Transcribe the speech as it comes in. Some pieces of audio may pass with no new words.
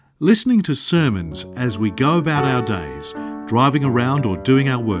Listening to sermons as we go about our days, driving around or doing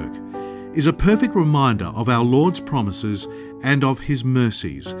our work, is a perfect reminder of our Lord's promises and of His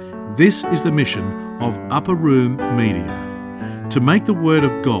mercies. This is the mission of Upper Room Media, to make the Word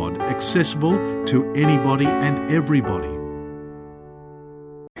of God accessible to anybody and everybody.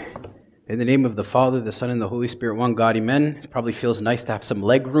 In the name of the Father, the Son, and the Holy Spirit, one God, amen. It probably feels nice to have some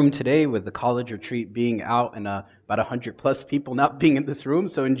leg room today with the college retreat being out and about 100 plus people not being in this room.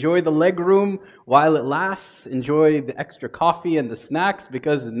 So enjoy the leg room while it lasts. Enjoy the extra coffee and the snacks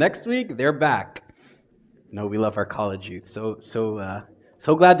because next week they're back. No, we love our college youth. So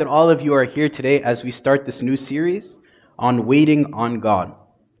glad that all of you are here today as we start this new series on waiting on God.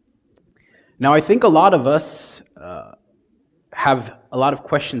 Now, I think a lot of us have a lot of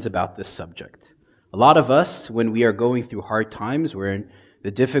questions about this subject. A lot of us, when we are going through hard times, we're in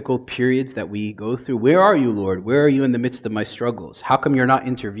the difficult periods that we go through. Where are you, Lord? Where are you in the midst of my struggles? How come you're not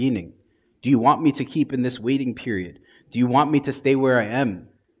intervening? Do you want me to keep in this waiting period? Do you want me to stay where I am?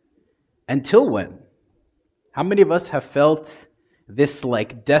 Until when? How many of us have felt this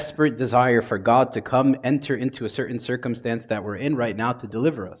desperate desire for God to come enter into a certain circumstance that we're in right now to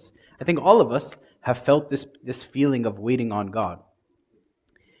deliver us? I think all of us have felt this feeling of waiting on God.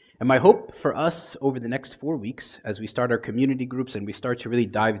 And my hope for us over the next 4 weeks, as we start our community groups and we start to really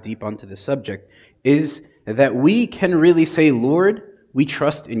dive deep onto the subject, is that we can really say, Lord, we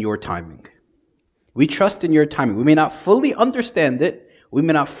trust in your timing. We trust in your timing. We may not fully understand it, we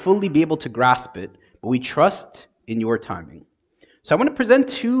may not fully be able to grasp it, but we trust in your timing. So I want to present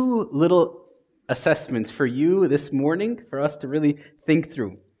two little assessments for you this morning for us to really think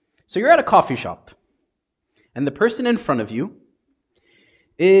through. So you're at a coffee shop, and the person in front of you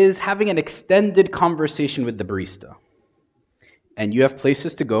is having an extended conversation with the barista. And you have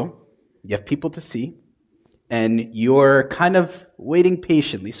places to go, you have people to see, and you're kind of waiting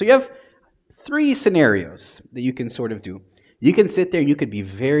patiently. So you have three scenarios that you can sort of do. You can sit there and you could be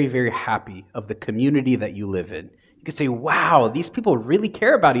very, very happy of the community that you live in. You could say, wow, these people really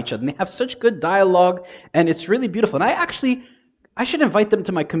care about each other, and they have such good dialogue, and it's really beautiful. And I should invite them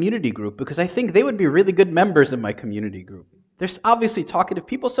to my community group because I think they would be really good members in my community group. There's obviously talkative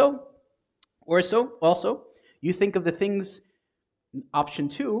people, also, you think of the things, option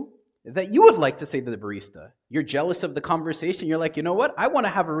two, that you would like to say to the barista. You're jealous of the conversation. You're like, you know what? I want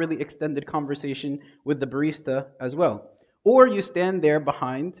to have a really extended conversation with the barista as well. Or you stand there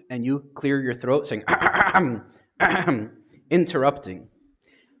behind and you clear your throat saying, interrupting.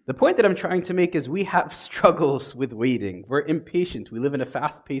 The point that I'm trying to make is we have struggles with waiting. We're impatient. We live in a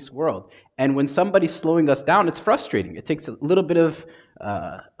fast-paced world. And when somebody's slowing us down, it's frustrating. It takes a little bit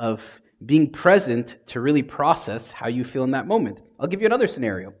of being present to really process how you feel in that moment. I'll give you another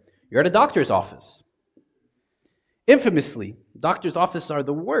scenario. You're at a doctor's office. Infamously, doctor's offices are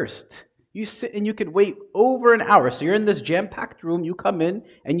the worst. You sit and you could wait over an hour. So you're in this jam-packed room, you come in,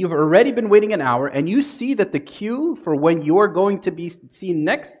 and you've already been waiting an hour, and you see that the queue for when you're going to be seen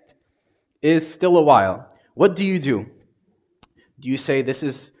next is still a while. What do? Do you say, this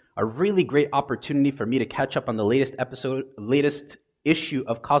is a really great opportunity for me to catch up on the latest issue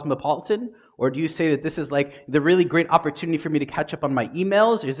of Cosmopolitan? Or do you say that this is the really great opportunity for me to catch up on my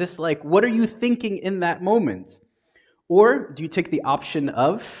emails? Is this what are you thinking in that moment? Or do you take the option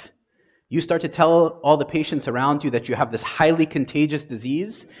of, you start to tell all the patients around you that you have this highly contagious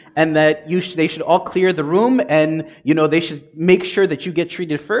disease and that they should all clear the room and they should make sure that you get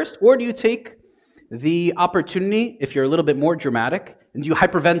treated first? Or do you take the opportunity, if you're a little bit more dramatic, and you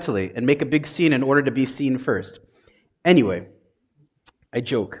hyperventilate and make a big scene in order to be seen first? Anyway, I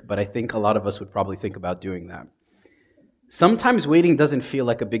joke, but I think a lot of us would probably think about doing that. Sometimes waiting doesn't feel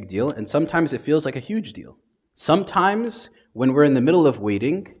like a big deal, and sometimes it feels like a huge deal. Sometimes when we're in the middle of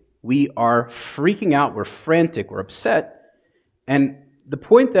waiting, we are freaking out, we're frantic, we're upset. And the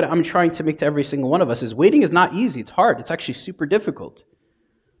point that I'm trying to make to every single one of us is waiting is not easy, it's hard, it's actually super difficult.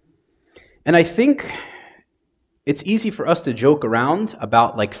 And I think it's easy for us to joke around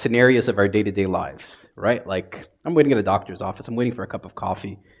about scenarios of our day-to-day lives, right? I'm waiting at a doctor's office, I'm waiting for a cup of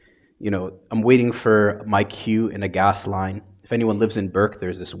coffee, I'm waiting for my queue in a gas line. If anyone lives in Burke,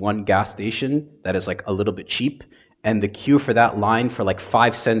 there's this one gas station that is a little bit cheap. And the queue for that line for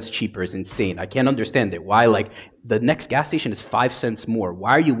 5 cents cheaper is insane. I can't understand it. Why the next gas station is 5 cents more? Why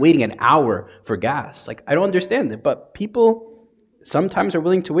are you waiting an hour for gas? I don't understand it. But people sometimes are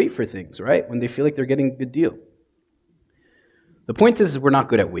willing to wait for things, right? When they feel like they're getting a good deal. The point is we're not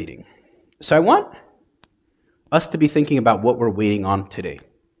good at waiting. So I want us to be thinking about what we're waiting on today.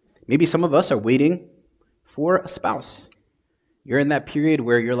 Maybe some of us are waiting for a spouse. You're in that period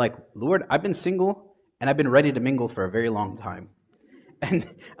where you're like, Lord, I've been single and I've been ready to mingle for a very long time. And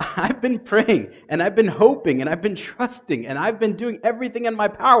I've been praying, and I've been hoping, and I've been trusting, and I've been doing everything in my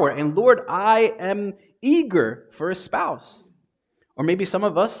power. And Lord, I am eager for a spouse. Or maybe some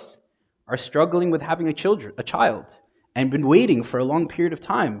of us are struggling with having a child, and been waiting for a long period of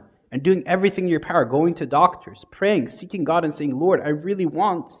time, and doing everything in your power, going to doctors, praying, seeking God, and saying, Lord, I really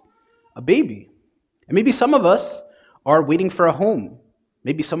want a baby. And maybe some of us are waiting for a home.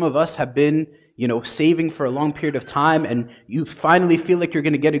 Maybe some of us have been, saving for a long period of time, and you finally feel like you're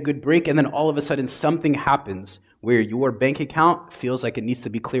going to get a good break, and then all of a sudden something happens where your bank account feels like it needs to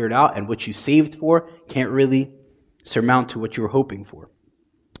be cleared out, and what you saved for can't really surmount to what you were hoping for.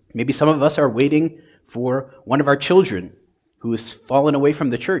 Maybe some of us are waiting for one of our children who has fallen away from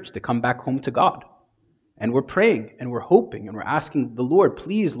the church to come back home to God. And we're praying, and we're hoping, and we're asking the Lord,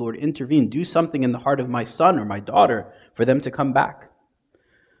 please, Lord, intervene, do something in the heart of my son or my daughter for them to come back.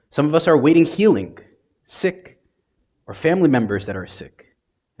 Some of us are waiting healing, sick, or family members that are sick.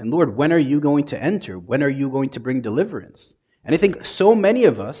 And Lord, when are you going to enter? When are you going to bring deliverance? And I think so many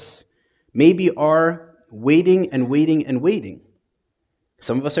of us maybe are waiting and waiting and waiting.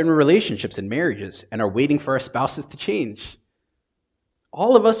 Some of us are in relationships and marriages and are waiting for our spouses to change.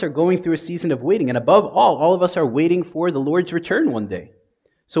 All of us are going through a season of waiting. And above all of us are waiting for the Lord's return one day.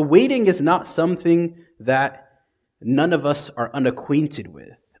 So waiting is not something that none of us are unacquainted with.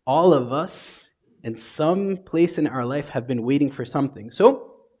 All of us, in some place in our life, have been waiting for something.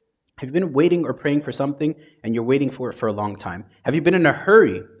 So, have you been waiting or praying for something and you're waiting for it for a long time? Have you been in a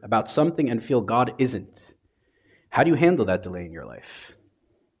hurry about something and feel God isn't? How do you handle that delay in your life?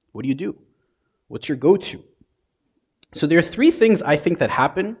 What do you do? What's your go-to? So there are three things I think that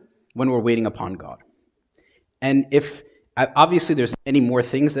happen when we're waiting upon God. And obviously there's many more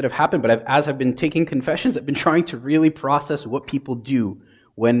things that have happened, but as I've been taking confessions, I've been trying to really process what people do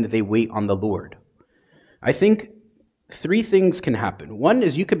when they wait on the Lord. I think three things can happen. One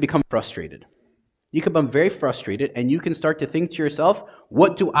is you could become frustrated. You could become very frustrated, and you can start to think to yourself,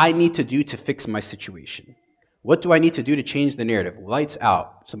 what do I need to do to fix my situation? What do I need to do to change the narrative? Lights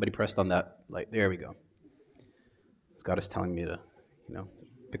out. Somebody pressed on that light. There we go. God is telling me to,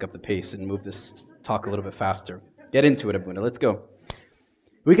 pick up the pace and move this talk a little bit faster. Get into it, Abuna. Let's go.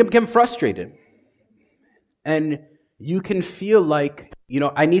 We can become frustrated. And you can feel like,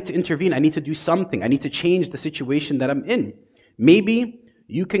 I need to intervene. I need to do something. I need to change the situation that I'm in. Maybe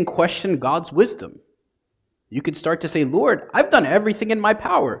you can question God's wisdom. You could start to say, Lord, I've done everything in my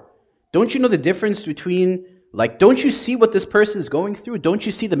power. Don't you know the difference between, don't you see what this person is going through? Don't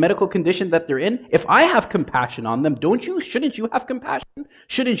you see the medical condition that they're in? If I have compassion on them, shouldn't you have compassion?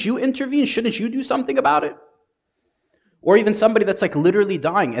 Shouldn't you intervene? Shouldn't you do something about it? Or even somebody that's literally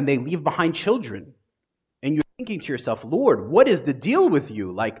dying and they leave behind children. And you're thinking to yourself, Lord, what is the deal with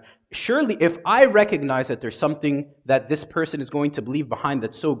you? Surely if I recognize that there's something that this person is going to leave behind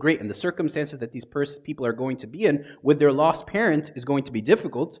that's so great, and the circumstances that these people are going to be in with their lost parent is going to be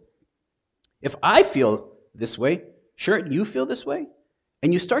difficult, if I feel this way, shouldn't you feel this way?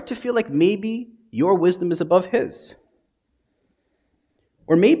 And you start to feel like maybe your wisdom is above his.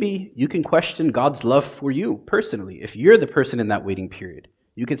 Or maybe you can question God's love for you personally. If you're the person in that waiting period,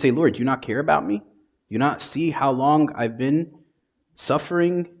 you can say, Lord, do you not care about me? Do you not see how long I've been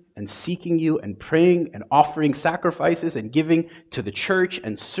suffering and seeking you and praying and offering sacrifices and giving to the church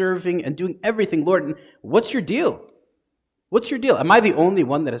and serving and doing everything, Lord? And what's your deal? What's your deal? Am I the only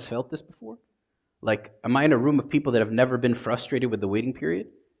one that has felt this before? Am I in a room of people that have never been frustrated with the waiting period?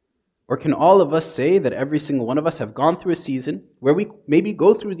 Or can all of us say that every single one of us have gone through a season where we maybe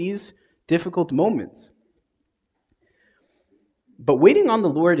go through these difficult moments? But waiting on the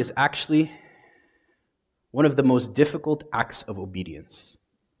Lord is actually one of the most difficult acts of obedience.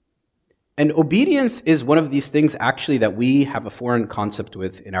 And obedience is one of these things actually that we have a foreign concept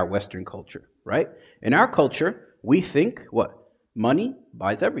with in our Western culture, right? In our culture, we think, what? Money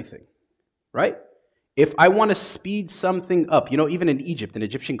buys everything, right? If I want to speed something up, even in Egypt, in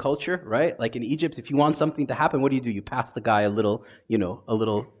Egyptian culture, right? In Egypt, if you want something to happen, what do? You pass the guy a little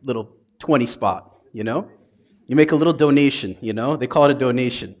 20 spot, You make a little donation, They call it a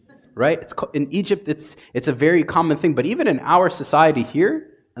donation. Right? In Egypt, it's a very common thing. But even in our society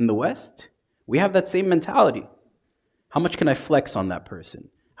here in the West, we have that same mentality. How much can I flex on that person?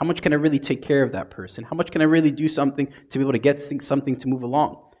 How much can I really take care of that person? How much can I really do something to be able to get something to move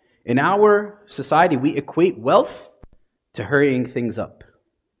along? In our society, we equate wealth to hurrying things up.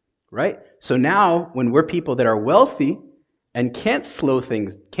 Right? So now, when we're people that are wealthy and can't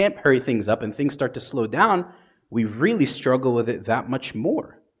hurry things up, and things start to slow down, we really struggle with it that much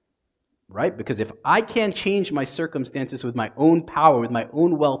more. Right? Because if I can't change my circumstances with my own power, with my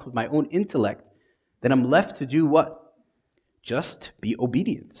own wealth, with my own intellect, then I'm left to do what? Just be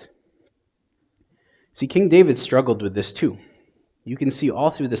obedient. See, King David struggled with this too. You can see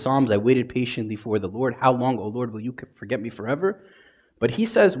all through the Psalms, I waited patiently for the Lord. How long, O Lord, will you forget me forever? But he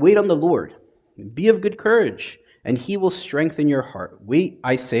says, wait on the Lord. Be of good courage, and he will strengthen your heart. Wait,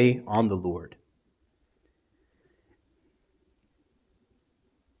 I say, on the Lord.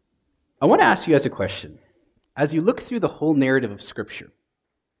 I want to ask you guys a question. As you look through the whole narrative of Scripture,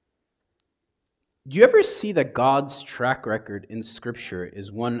 do you ever see that God's track record in Scripture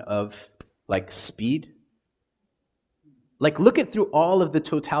is one of, speed? Look at through all of the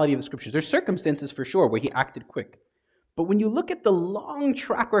totality of the Scriptures. There's circumstances for sure where he acted quick. But when you look at the long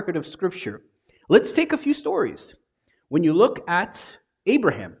track record of Scripture, let's take a few stories. When you look at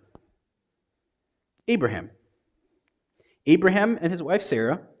Abraham and his wife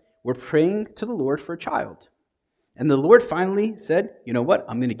Sarah were praying to the Lord for a child. And the Lord finally said, you know what?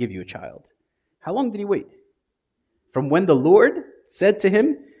 I'm going to give you a child. How long did he wait? From when the Lord said to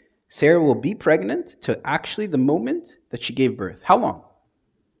him, Sarah will be pregnant, to actually the moment that she gave birth. How long?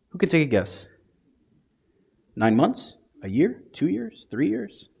 Who can take a guess? 9 months? A year? 2 years? 3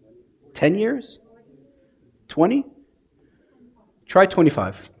 years? 10 years? 20? Try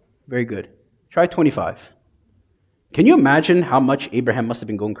 25. Very good. Try 25. Can you imagine how much Abraham must have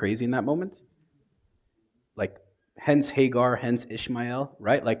been going crazy in that moment? Hence Hagar, hence Ishmael,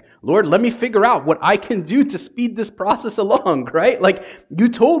 right? Lord, let me figure out what I can do to speed this process along, right? You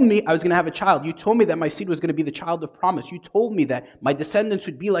told me I was going to have a child. You told me that my seed was going to be the child of promise. You told me that my descendants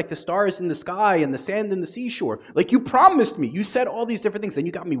would be like the stars in the sky and the sand in the seashore. You promised me. You said all these different things. Then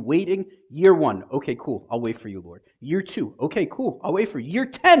you got me waiting. Year 1, okay, cool. I'll wait for you, Lord. Year 2, okay, cool. I'll wait for you. Year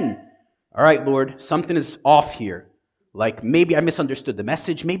 10, all right, Lord, something is off here. Maybe I misunderstood the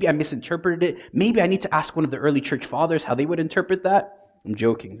message. Maybe I misinterpreted it. Maybe I need to ask one of the early church fathers how they would interpret that. I'm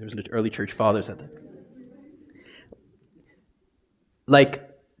joking. There's no early church fathers at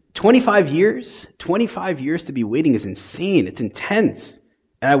that. 25 years to be waiting is insane. It's intense.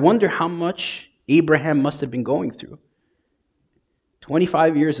 And I wonder how much Abraham must have been going through.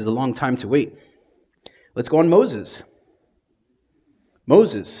 25 years is a long time to wait. Let's go on Moses.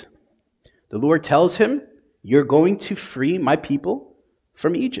 The Lord tells him, you're going to free my people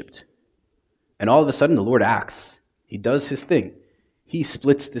from Egypt. And all of a sudden, the Lord acts. He does his thing. He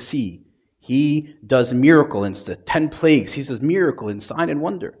splits the sea. He does miracle in the 10 plagues. He does miracle in sign and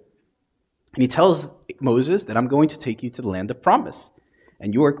wonder. And he tells Moses that I'm going to take you to the land of promise.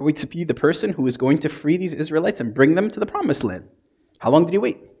 And you are going to be the person who is going to free these Israelites and bring them to the promised land. How long did he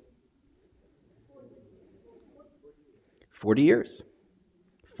wait? 40 years.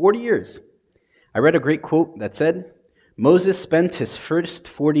 40 years. I read a great quote that said, Moses spent his first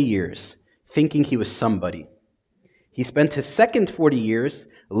 40 years thinking he was somebody. He spent his second 40 years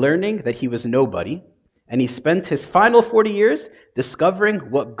learning that he was nobody. And he spent his final 40 years discovering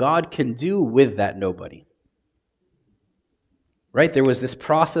what God can do with that nobody. Right? There was this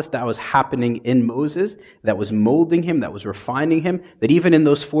process that was happening in Moses that was molding him, that was refining him, that even in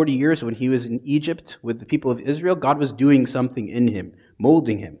those 40 years when he was in Egypt with the people of Israel, God was doing something in him,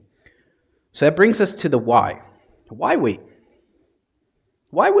 molding him. So that brings us to the why. Why wait?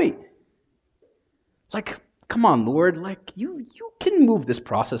 Why wait? Come on, Lord, you can move this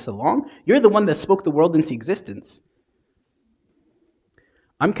process along. You're the one that spoke the world into existence.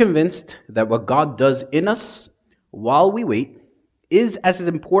 I'm convinced that what God does in us while we wait is as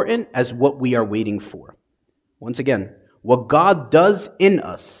important as what we are waiting for. Once again, what God does in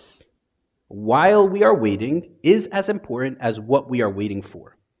us while we are waiting is as important as what we are waiting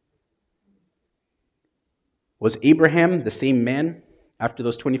for. Was Abraham the same man after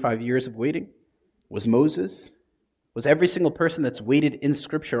those 25 years of waiting? Was Moses? Was every single person that's waited in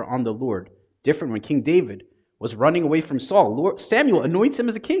Scripture on the Lord different when King David was running away from Saul? Samuel anoints him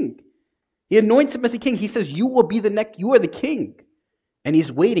as a king. He anoints him as a king. He says, you will be the next, you are the king. And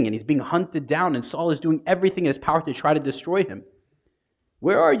he's waiting and he's being hunted down and Saul is doing everything in his power to try to destroy him.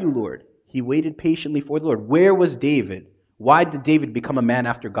 Where are you, Lord? He waited patiently for the Lord. Where was David? Why did David become a man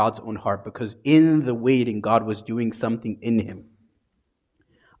after God's own heart? Because in the waiting, God was doing something in him.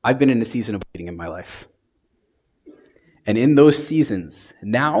 I've been in a season of waiting in my life. And in those seasons,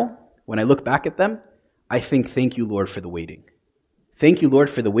 now, when I look back at them, I think, thank you, Lord, for the waiting. Thank you,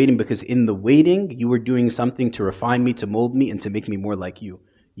 Lord, for the waiting, because in the waiting, you were doing something to refine me, to mold me, and to make me more like you.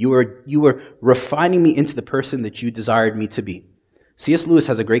 You were refining me into the person that you desired me to be. C.S. Lewis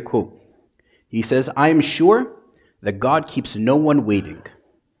has a great quote. He says, I am sure that God keeps no one waiting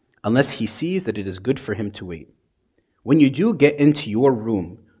unless he sees that it is good for him to wait. When you do get into your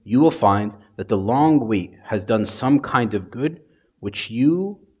room, you will find that the long wait has done some kind of good which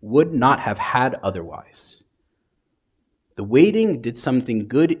you would not have had otherwise. The waiting did something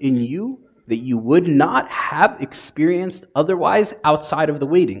good in you that you would not have experienced otherwise outside of the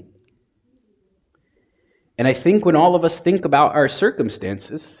waiting. And I think when all of us think about our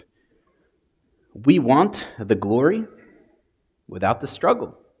circumstances, we want the glory without the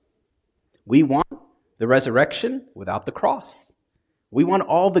struggle. We want the resurrection without the cross. We want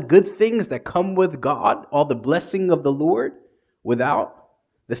all the good things that come with God, all the blessing of the Lord, without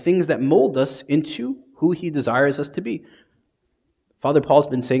the things that mold us into who He desires us to be. Father Paul's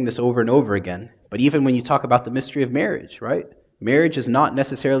been saying this over and over again, but even when you talk about the mystery of marriage, right? Marriage is not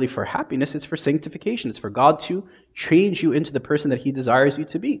necessarily for happiness, it's for sanctification. It's for God to change you into the person that He desires you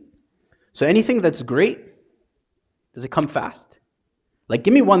to be. So anything that's great, does it come fast? Like,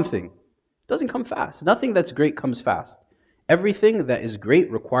 give me one thing. It doesn't come fast. Nothing that's great comes fast. Everything that is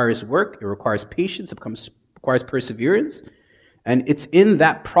great requires work, it requires patience, it requires perseverance, and it's in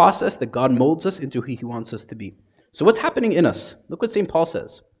that process that God molds us into who He wants us to be. So what's happening in us? Look what St. Paul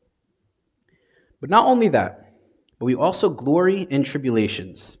says. But not only that, but we also glory in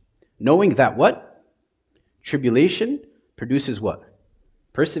tribulations, knowing that what? Tribulation produces what?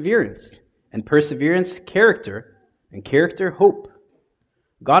 Perseverance. And perseverance, character. And character, hope.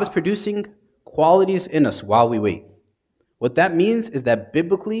 God is producing qualities in us while we wait. What that means is that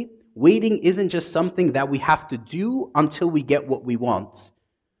biblically, waiting isn't just something that we have to do until we get what we want.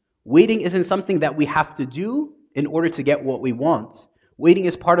 Waiting isn't something that we have to do in order to get what we want. Waiting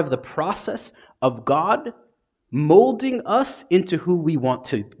is part of the process of God molding us into who He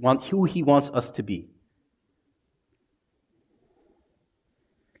wants us to be.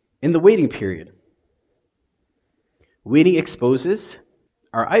 In the waiting period, waiting exposes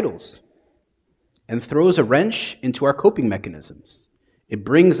our idols and throws a wrench into our coping mechanisms. It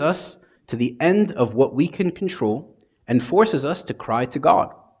brings us to the end of what we can control and forces us to cry to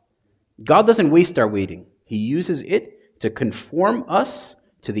God. God doesn't waste our waiting. He uses it to conform us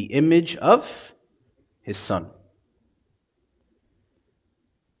to the image of His Son.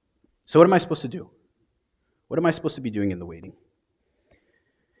 So what am I supposed to do? What am I supposed to be doing in the waiting?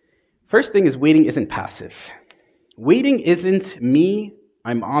 First thing is, waiting isn't passive. Waiting isn't me,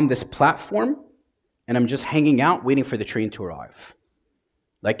 I'm on this platform, and I'm just hanging out waiting for the train to arrive.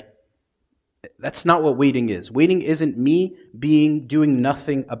 Like, that's not what waiting is. Waiting isn't me doing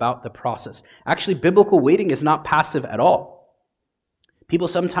nothing about the process. Actually, biblical waiting is not passive at all. People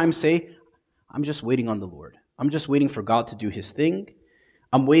sometimes say, I'm just waiting on the Lord. I'm just waiting for God to do His thing.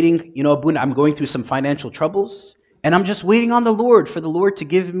 I'm waiting, I'm going through some financial troubles, and I'm just waiting on the Lord for the Lord to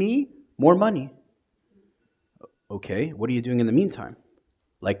give me more money. Okay, what are you doing in the meantime?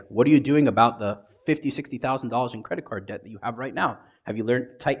 Like, what are you doing about the $50,000, $60,000 in credit card debt that you have right now? Have you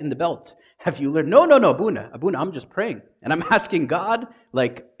learned tighten the belt? Have you learned, no, Abuna, I'm just praying. And I'm asking God,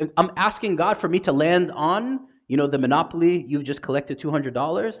 for me to land on, the monopoly you've just collected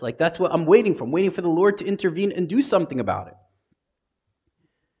 $200. Like, that's what I'm waiting for. I'm waiting for the Lord to intervene and do something about it.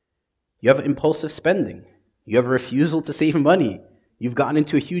 You have impulsive spending. You have a refusal to save money. You've gotten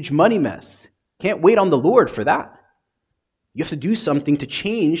into a huge money mess. Can't wait on the Lord for that. You have to do something to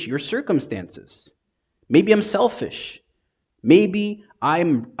change your circumstances. Maybe I'm selfish. Maybe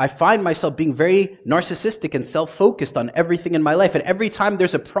I find myself being very narcissistic and self-focused on everything in my life. And every time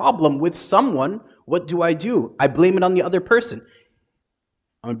there's a problem with someone, what do? I blame it on the other person.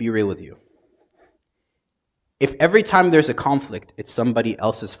 I'm going to be real with you. If every time there's a conflict, it's somebody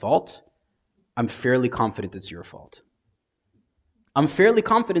else's fault, I'm fairly confident it's your fault. I'm fairly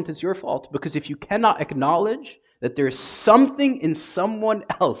confident it's your fault, because if you cannot acknowledge that there's something in someone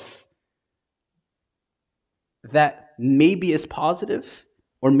else that maybe is positive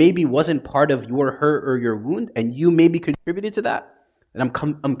or maybe wasn't part of your hurt or your wound, and you maybe contributed to that, then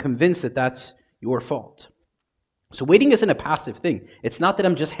I'm convinced that that's your fault. So waiting isn't a passive thing. It's not that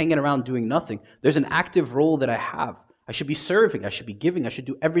I'm just hanging around doing nothing. There's an active role that I have. I should be serving. I should be giving. I should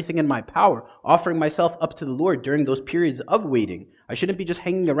do everything in my power, offering myself up to the Lord during those periods of waiting. I shouldn't be just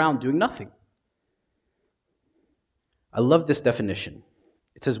hanging around doing nothing. I love this definition.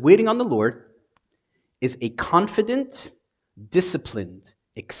 It says, waiting on the Lord is a confident, disciplined,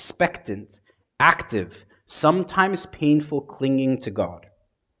 expectant, active, sometimes painful clinging to God.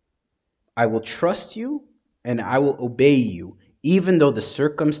 I will trust you and I will obey you, even though the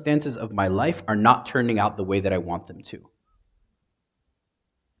circumstances of my life are not turning out the way that I want them to.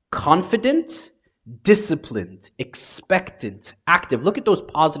 Confident, disciplined, expectant, active. Look at those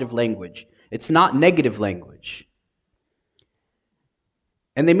positive language. It's not negative language.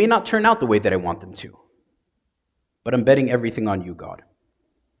 And they may not turn out the way that I want them to. But I'm betting everything on you, God.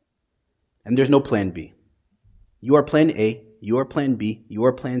 And there's no plan B. You are plan A, you are plan B, you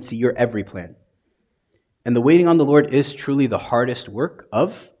are plan C, you're every plan. And the waiting on the Lord is truly the hardest work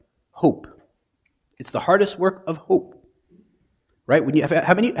of hope. It's the hardest work of hope. Right?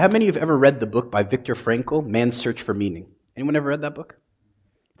 How many of you have ever read the book by Viktor Frankl, Man's Search for Meaning? Anyone ever read that book?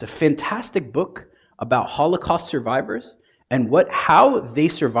 It's a fantastic book about Holocaust survivors and how they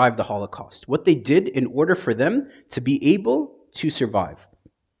survived the Holocaust, what they did in order for them to be able to survive.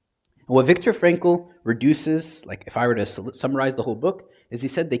 And what Viktor Frankl reduces, like if I were to summarize the whole book, is he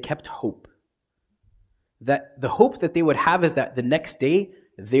said they kept hope. That the hope that they would have is that the next day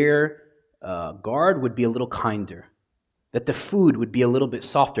their guard would be a little kinder, that the food would be a little bit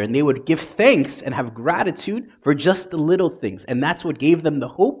softer, and they would give thanks and have gratitude for just the little things. And that's what gave them the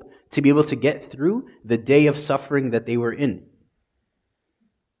hope to be able to get through the day of suffering that they were in.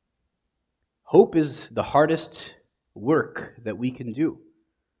 Hope is the hardest work that we can do.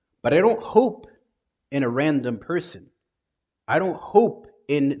 But I don't hope in a random person. I don't hope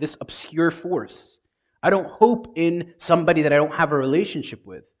in this obscure force. I don't hope in somebody that I don't have a relationship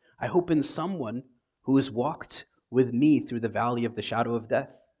with. I hope in someone who has walked with me through the valley of the shadow of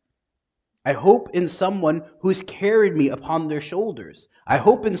death. I hope in someone who's carried me upon their shoulders. I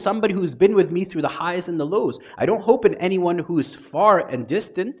hope in somebody who's been with me through the highs and the lows. I don't hope in anyone who's far and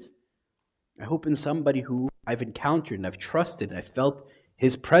distant. I hope in somebody who I've encountered and I've trusted and I've felt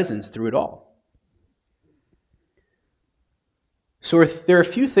his presence through it all. So there are a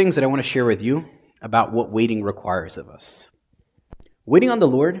few things that I want to share with you about what waiting requires of us. Waiting on the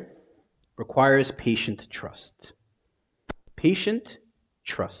Lord requires patient trust. Patient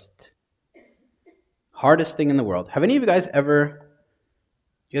trust. Hardest thing in the world. Have any of you guys do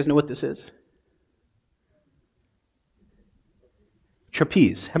you guys know what this is?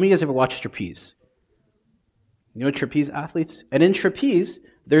 Trapeze. How many of you guys ever watched trapeze? You know trapeze athletes? And in trapeze,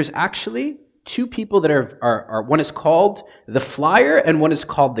 there's actually two people that are one is called the flyer and one is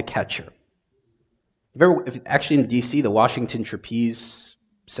called the catcher. Actually in DC, the Washington Trapeze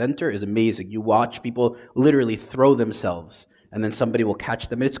Center is amazing. You watch people literally throw themselves and then somebody will catch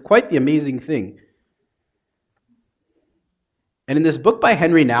them. And it's quite the amazing thing. And in this book by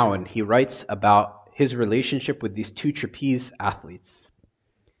Henry Nouwen, he writes about his relationship with these two trapeze athletes.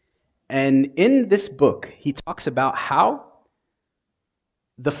 And in this book, he talks about how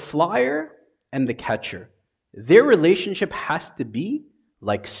the flyer and the catcher, their relationship has to be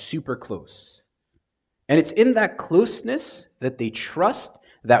like super close. And it's in that closeness that they trust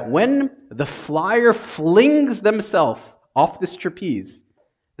that when the flyer flings themselves off this trapeze,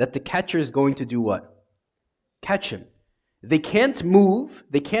 that the catcher is going to do what? Catch him. They can't move,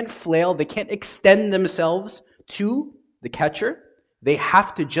 they can't flail, they can't extend themselves to the catcher. They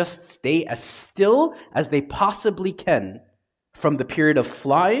have to just stay as still as they possibly can from the period of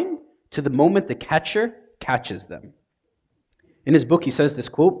flying to the moment the catcher catches them. In his book, he says this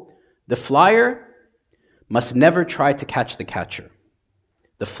quote, "The flyer must never try to catch the catcher.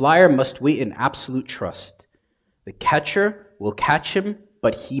 The flyer must wait in absolute trust. The catcher will catch him,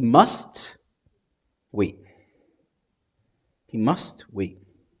 but he must wait." He must wait.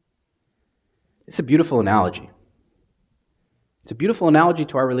 It's a beautiful analogy. It's a beautiful analogy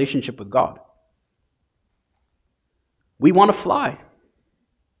to our relationship with God. We want to fly.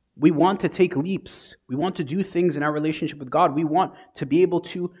 We want to take leaps. We want to do things in our relationship with God. We want to be able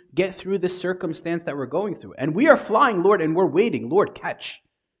to get through this circumstance that we're going through. And we are flying, Lord, and we're waiting. Lord, catch.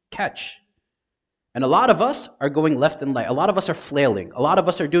 And a lot of us are going left and right. A lot of us are flailing. A lot of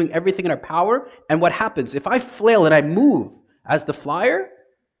us are doing everything in our power. And what happens? If I flail and I move as the flyer,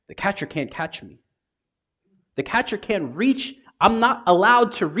 the catcher can't catch me. The catcher can't reach. I'm not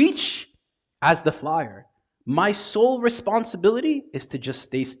allowed to reach as the flyer. My sole responsibility is to just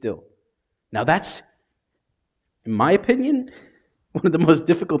stay still. Now that's, in my opinion, one of the most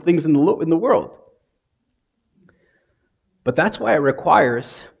difficult things in the world. But that's why it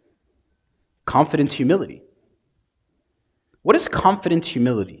requires confident humility. What is confident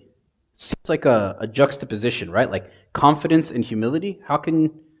humility? Seems like a juxtaposition, right? Like confidence and humility. How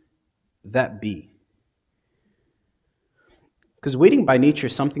can that be? Because waiting by nature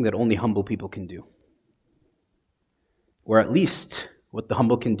is something that only humble people can do. Or at least what the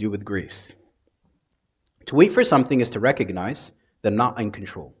humble can do with grace. To wait for something is to recognize that I'm not in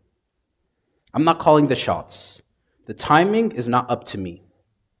control. I'm not calling the shots. The timing is not up to me.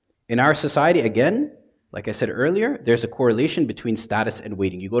 In our society, again, like I said earlier, there's a correlation between status and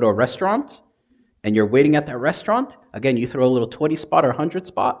waiting. You go to a restaurant and you're waiting at that restaurant. Again, you throw a little 20 spot or 100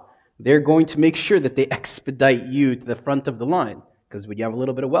 spot. They're going to make sure that they expedite you to the front of the line. Because when you have a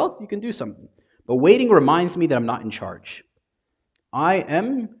little bit of wealth, you can do something. But waiting reminds me that I'm not in charge. I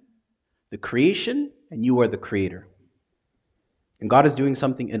am the creation and you are the creator. And God is doing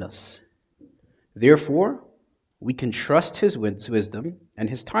something in us. Therefore, we can trust his wisdom and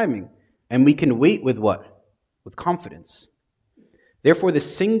his timing, and we can wait with what? With confidence. Therefore, the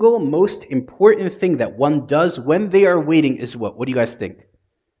single most important thing that one does when they are waiting is what? What do you guys think?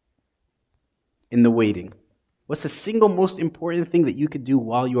 In the waiting. What's the single most important thing that you could do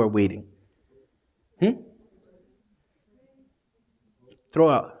while you are waiting? Throw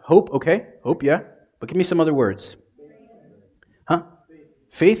out hope, okay. Hope, yeah. But give me some other words. Huh?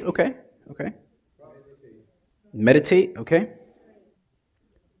 Faith, okay. Okay. Meditate, okay.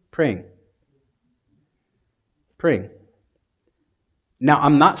 Praying. Now,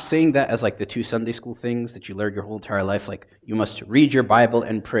 I'm not saying that as like the 2 Sunday school things that you learned your whole entire life, like you must read your Bible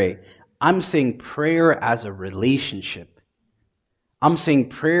and pray. I'm saying prayer as a relationship. I'm saying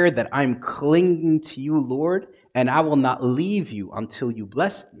prayer that I'm clinging to you, Lord, and I will not leave you until you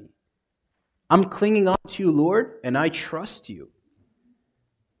bless me. I'm clinging on to you, Lord, and I trust you.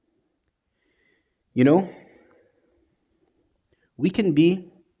 You know, we can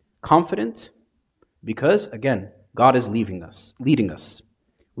be confident because, again, God is leading us.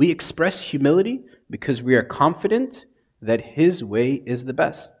 We express humility because we are confident that his way is the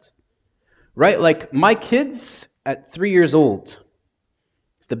best. Right? Like my kids at 3 years old,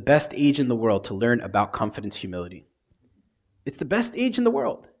 it's the best age in the world to learn about confidence, humility. It's the best age in the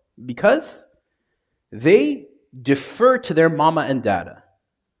world because they defer to their mama and dada.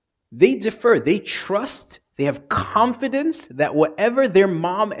 They defer, they trust, they have confidence that whatever their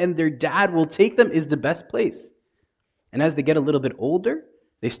mom and their dad will take them is the best place. And as they get a little bit older,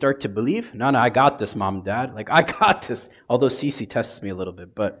 they start to believe, no, I got this, mom and dad. Like, I got this. Although Cece tests me a little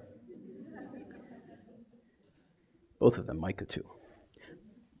bit, but both of them, Micah too.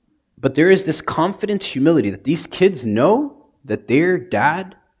 But there is this confident humility that these kids know that their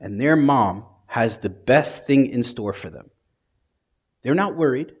dad and their mom has the best thing in store for them. They're not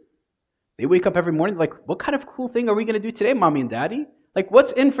worried. They wake up every morning like, what kind of cool thing are we going to do today, mommy and daddy? Like,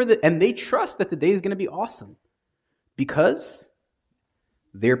 what's in for the... And they trust that the day is going to be awesome because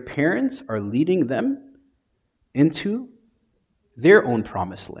their parents are leading them into their own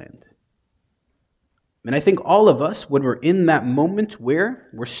promised land. And I think all of us, when we're in that moment where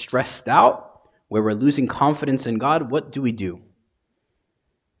we're stressed out, where we're losing confidence in God, what do?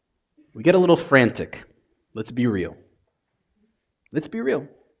 We get a little frantic. Let's be real.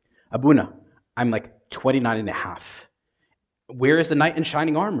 Abuna, I'm like 29 and a half. Where is the knight in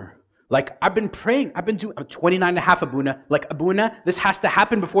shining armor? Like, I've been praying. I'm 29 and a half, Abuna. Like, Abuna, this has to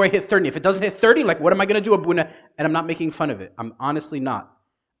happen before I hit 30. If it doesn't hit 30, like, what am I going to do, Abuna? And I'm not making fun of it. I'm honestly not.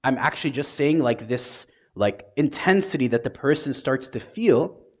 I'm actually just saying like this, like intensity that the person starts to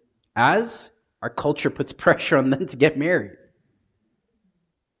feel as our culture puts pressure on them to get married.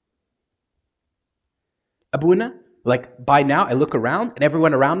 Abuna, like by now I look around and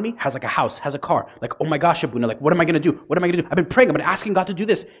everyone around me has like a house, has a car. Like, oh my gosh, Abuna, like what am I going to do? I've been praying, I've been asking God to do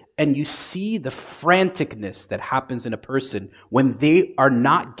this. And you see the franticness that happens in a person when they are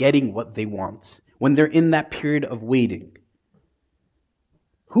not getting what they want, when they're in that period of waiting.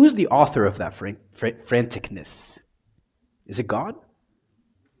 Who's the author of that franticness? Is it God?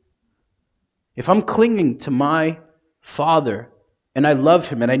 If I'm clinging to my Father and I love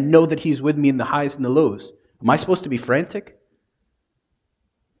him and I know that he's with me in the highs and the lows, am I supposed to be frantic?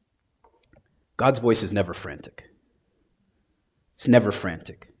 God's voice is never frantic. It's never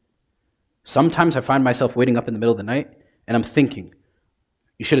frantic. Sometimes I find myself waiting up in the middle of the night and I'm thinking,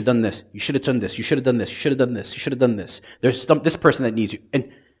 you should have done this, you should have done this, you should have done this, you should have done this, you should have done this. There's this person that needs you.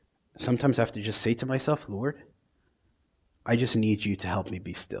 And sometimes I have to just say to myself, Lord, I just need you to help me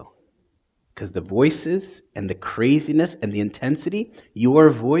be still. Because the voices and the craziness and the intensity, your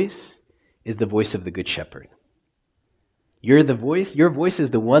voice is the voice of the Good Shepherd. Your voice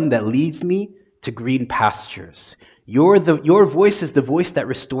is the one that leads me to green pastures. Your voice is the voice that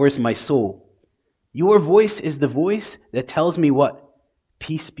restores my soul. Your voice is the voice that tells me what?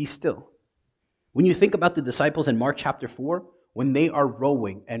 Peace, be still. When you think about the disciples in Mark chapter 4, when they are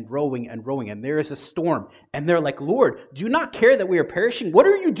rowing and rowing and rowing, and there is a storm, and they're like, Lord, do you not care that we are perishing? What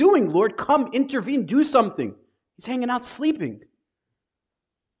are you doing, Lord? Come, intervene, do something. He's hanging out sleeping.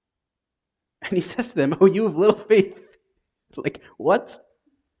 And he says to them, oh, you have little faith. Like, what?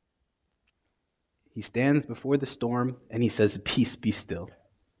 He stands before the storm, and he says, peace, be still.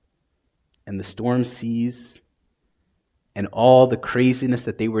 And the storm ceases, and all the craziness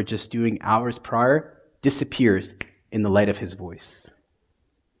that they were just doing hours prior disappears in the light of his voice.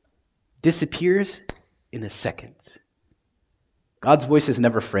 Disappears in a second. God's voice is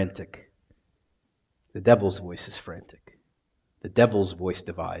never frantic. The devil's voice is frantic. The devil's voice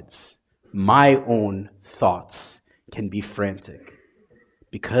divides. My own thoughts can be frantic.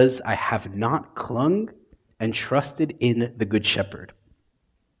 because I have not clung and trusted in the Good Shepherd.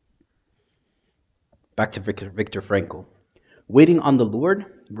 Back to Viktor Frankl. Waiting on the Lord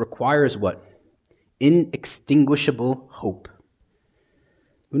requires what? Inextinguishable hope.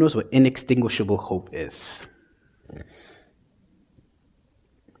 Who knows what inextinguishable hope is?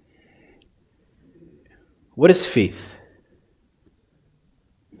 What is faith?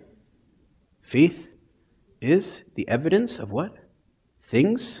 Faith is the evidence of what?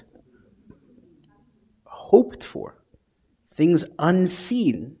 Things hoped for. Things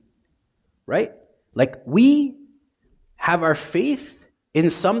unseen. Right? Like we have our faith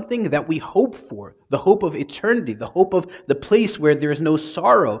in something that we hope for. The hope of eternity. The hope of the place where there is no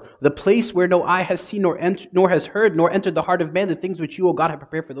sorrow. The place where no eye has seen nor has heard nor entered the heart of man the things which you, O God, have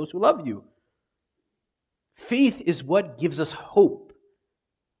prepared for those who love you. Faith is what gives us hope.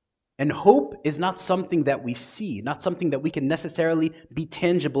 And hope is not something that we see, not something that we can necessarily be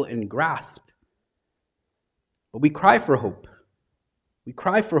tangible and grasp. But we cry for hope. We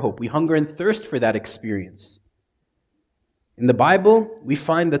cry for hope. We hunger and thirst for that experience. In the Bible, we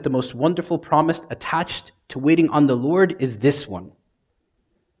find that the most wonderful promise attached to waiting on the Lord is this one.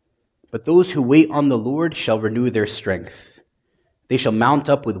 But those who wait on the Lord shall renew their strength. They shall mount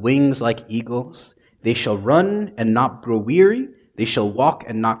up with wings like eagles. They shall run and not grow weary. They shall walk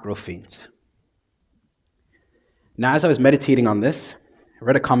and not grow faint. Now, as I was meditating on this, I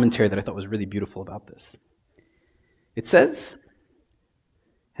read a commentary that I thought was really beautiful about this. It says,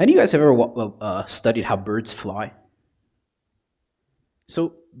 have you guys ever studied how birds fly?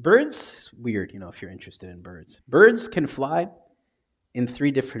 So birds, it's weird, if you're interested in birds. Birds can fly in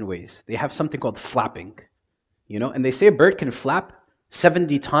 3 different ways. They have something called flapping, and they say a bird can flap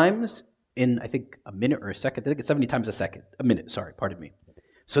 70 times in, I think, a minute or a second. I think it's 70 times a second. A minute, sorry, pardon me.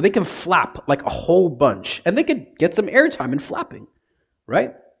 So they can flap like a whole bunch, and they could get some airtime in flapping,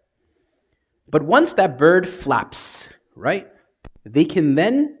 right? But once that bird flaps, right, they can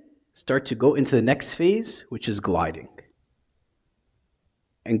then start to go into the next phase, which is gliding.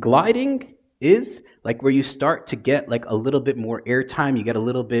 And gliding is like where you start to get like a little bit more airtime, you get a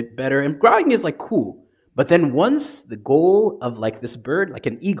little bit better, and gliding is like cool. But then once the goal of like this bird, like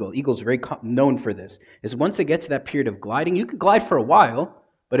an eagle, eagles are very known for this, is once they get to that period of gliding, you can glide for a while,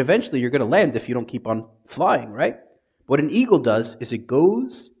 but eventually you're going to land if you don't keep on flying, right? What an eagle does is it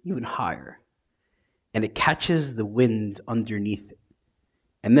goes even higher, and it catches the wind underneath it.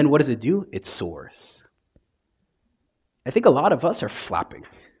 And then what does it do? It soars. I think a lot of us are flapping.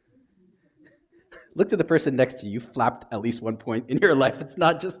 Look to the person next to you. You flapped at least one point in your life. It's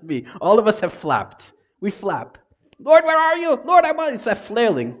not just me. All of us have flapped. We flap. Lord, where are you? Lord, I'm on. It's that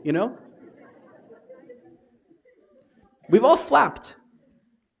flailing, We've all flapped.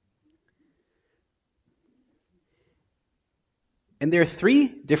 And there are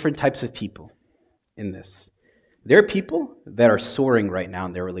 3 different types of people in this. There are people that are soaring right now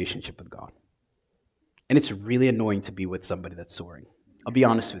in their relationship with God. And it's really annoying to be with somebody that's soaring. I'll be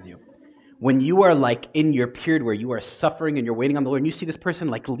honest with you. When you are like in your period where you are suffering and you're waiting on the Lord, and you see this person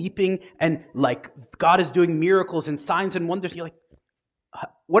like leaping and like God is doing miracles and signs and wonders, and you're like,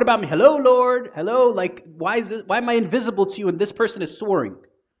 what about me? Hello, Lord. Hello. Like, why am I invisible to you and this person is soaring?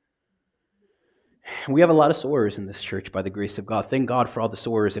 We have a lot of soarers in this church by the grace of God. Thank God for all the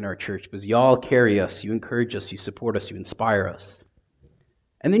soarers in our church, because y'all carry us, you encourage us, you support us, you inspire us.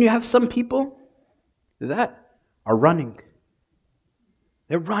 And then you have some people that are running.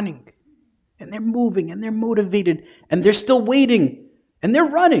 They're running. And they're moving, and they're motivated, and they're still waiting, and they're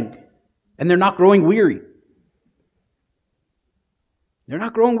running, and they're not growing weary. They're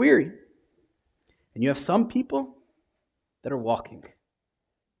not growing weary. And you have some people that are walking.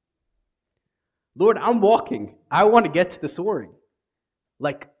 Lord, I'm walking. I want to get to the soaring.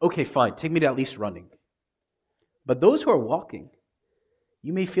 Like, okay, fine, take me to at least running. But those who are walking,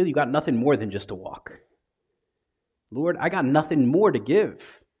 you may feel you got nothing more than just a walk. Lord, I got nothing more to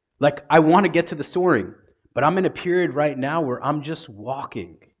give. Like, I want to get to the soaring, but I'm in a period right now where I'm just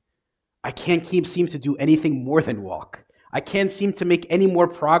walking. I can't seem to do anything more than walk. I can't seem to make any more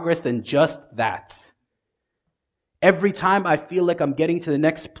progress than just that. Every time I feel like I'm getting to the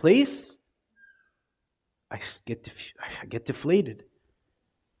next place, I get deflated.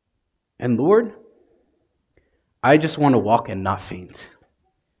 And Lord, I just want to walk and not faint.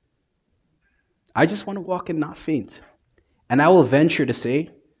 I just want to walk and not faint. And I will venture to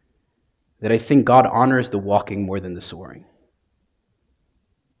say that I think God honors the walking more than the soaring.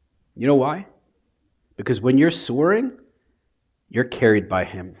 You know why? Because when you're soaring, you're carried by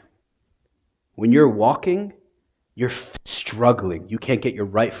Him. When you're walking, you're struggling. You can't get your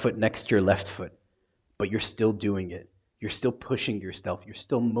right foot next to your left foot, but you're still doing it. You're still pushing yourself. You're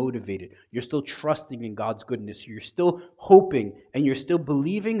still motivated. You're still trusting in God's goodness. You're still hoping and you're still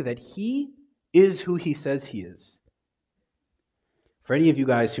believing that He is who He says He is. For any of you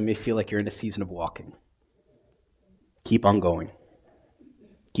guys who may feel like you're in a season of walking, keep on going.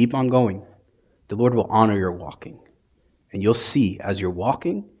 Keep on going. The Lord will honor your walking. And you'll see as you're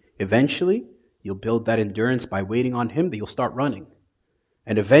walking, eventually, you'll build that endurance by waiting on Him that you'll start running.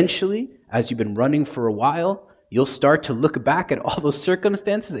 And eventually, as you've been running for a while, you'll start to look back at all those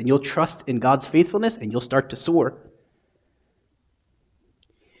circumstances and you'll trust in God's faithfulness and you'll start to soar.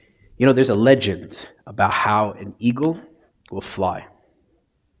 You know, there's a legend about how an eagle will fly.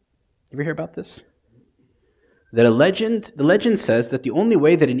 You ever hear about this? The legend says that the only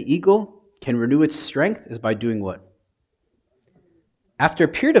way that an eagle can renew its strength is by doing what? After a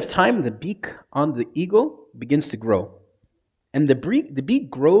period of time, the beak on the eagle begins to grow. And the beak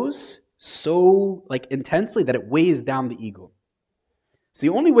grows so intensely that it weighs down the eagle. So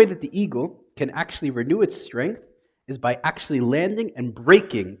the only way that the eagle can actually renew its strength is by actually landing and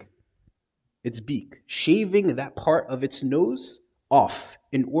breaking its beak, shaving that part of its nose off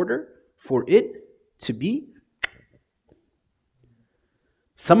in order for it to be.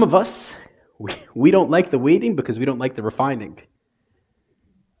 Some of us, we don't like the waiting because we don't like the refining.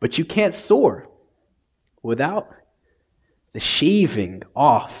 But you can't soar without the shaving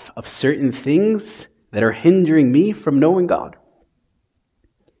off of certain things that are hindering me from knowing God.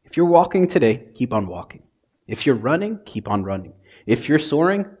 If you're walking today, keep on walking. If you're running, keep on running. If you're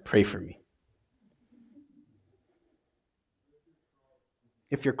soaring, pray for me.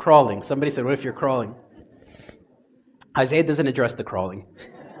 If you're crawling, somebody said, what if you're crawling? Isaiah doesn't address the crawling.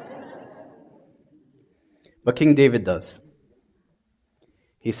 But King David does.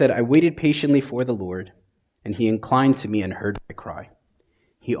 He said, I waited patiently for the Lord, and He inclined to me and heard my cry.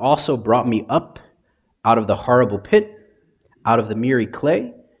 He also brought me up out of the horrible pit, out of the miry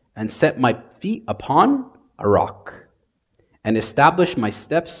clay, and set my feet upon a rock, and established my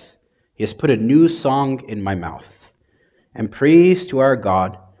steps. He has put a new song in my mouth, and praise to our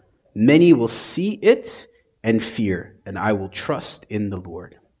God. Many will see it and fear, and I will trust in the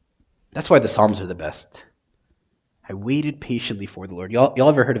Lord. That's why the Psalms are the best. I waited patiently for the Lord. Y'all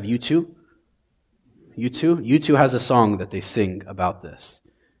ever heard of U2? U2? U2 has a song that they sing about this.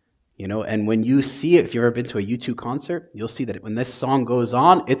 You know, and when you see it, if you've ever been to a U2 concert, you'll see that when this song goes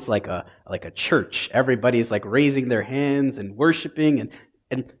on, it's like a church. Everybody's raising their hands and worshiping,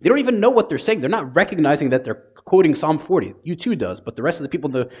 and they don't even know what they're saying. They're not recognizing that they're quoting Psalm 40. U2 does, but the rest of the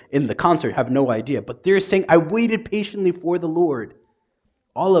people in the concert have no idea. But they're saying, I waited patiently for the Lord.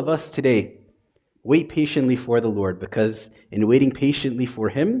 All of us today, wait patiently for the Lord, because in waiting patiently for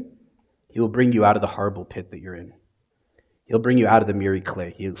Him, He will bring you out of the horrible pit that you're in. He'll bring you out of the miry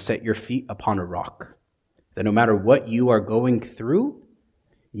clay. He'll set your feet upon a rock. That no matter what you are going through,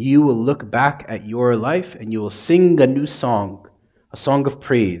 you will look back at your life and you will sing a new song, a song of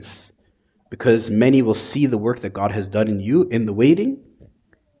praise, because many will see the work that God has done in you in the waiting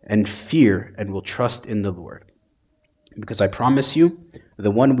and fear and will trust in the Lord. Because I promise you,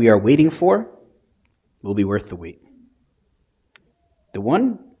 the one we are waiting for will be worth the wait. The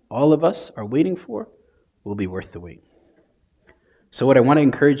one all of us are waiting for will be worth the wait. So what I want to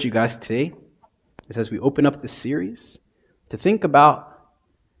encourage you guys today is, as we open up this series, to think about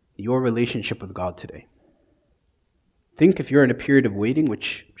your relationship with God today. Think, if you're in a period of waiting,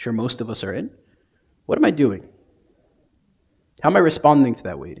 which I'm sure most of us are in, what am I doing? How am I responding to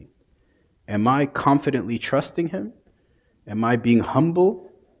that waiting? Am I confidently trusting Him? Am I being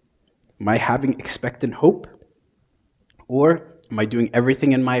humble? Am I having expectant hope? Or am I doing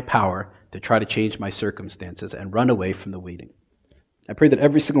everything in my power to try to change my circumstances and run away from the waiting? I pray that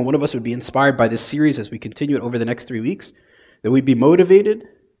every single one of us would be inspired by this series as we continue it over the next 3 weeks, that we'd be motivated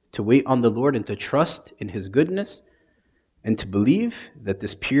to wait on the Lord and to trust in His goodness, and to believe that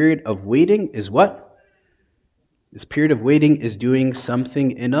this period of waiting is what? This period of waiting is doing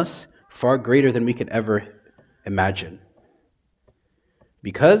something in us far greater than we could ever imagine.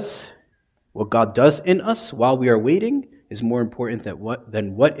 Because what God does in us while we are waiting is more important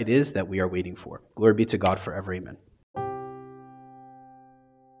than what it is that we are waiting for. Glory be to God forever. Amen.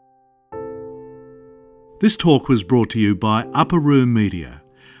 This talk was brought to you by Upper Room Media.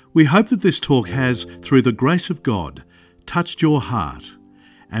 We hope that this talk has, through the grace of God, touched your heart,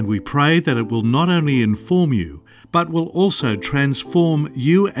 and we pray that it will not only inform you, but will also transform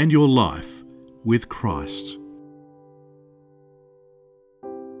you and your life with Christ.